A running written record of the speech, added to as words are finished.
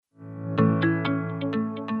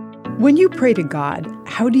When you pray to God,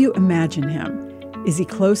 how do you imagine Him? Is He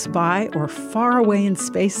close by or far away in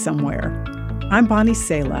space somewhere? I'm Bonnie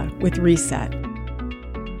Sala with Reset.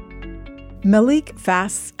 Malik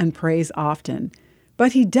fasts and prays often,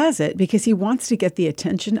 but he does it because he wants to get the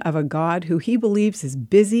attention of a God who he believes is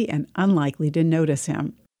busy and unlikely to notice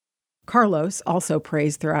him. Carlos also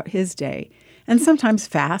prays throughout his day and sometimes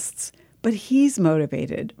fasts, but he's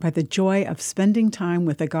motivated by the joy of spending time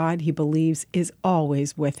with a God he believes is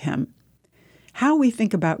always with him. How we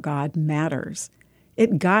think about God matters.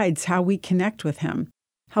 It guides how we connect with Him,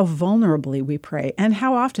 how vulnerably we pray, and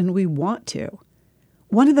how often we want to.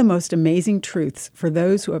 One of the most amazing truths for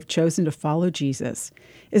those who have chosen to follow Jesus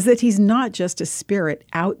is that He's not just a spirit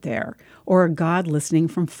out there or a God listening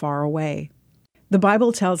from far away. The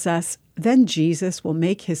Bible tells us, "Then Jesus will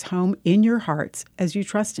make His home in your hearts as you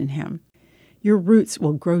trust in Him. Your roots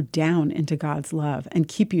will grow down into God's love and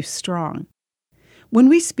keep you strong." When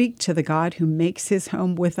we speak to the God who makes His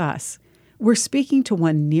home with us, we're speaking to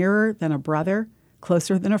one nearer than a brother,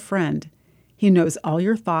 closer than a friend. He knows all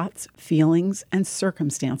your thoughts, feelings, and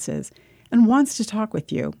circumstances, and wants to talk with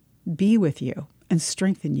you, be with you, and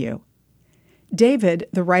strengthen you. David,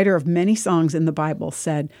 the writer of many songs in the Bible,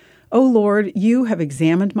 said, "O Lord, you have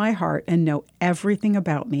examined my heart and know everything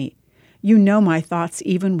about me. You know my thoughts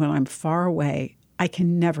even when I'm far away. I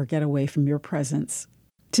can never get away from your presence."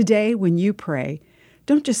 Today, when you pray,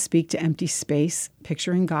 don't just speak to empty space,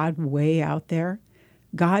 picturing God way out there.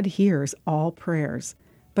 God hears all prayers.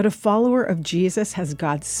 But a follower of Jesus has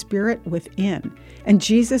God's Spirit within, and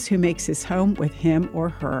Jesus who makes His home with him or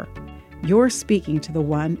her. You're speaking to the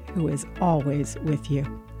one who is always with you.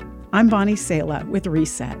 I'm Bonnie Sala with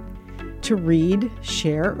Reset. To read,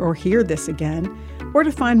 share, or hear this again, or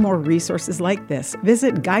to find more resources like this,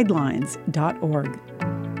 visit guidelines.org.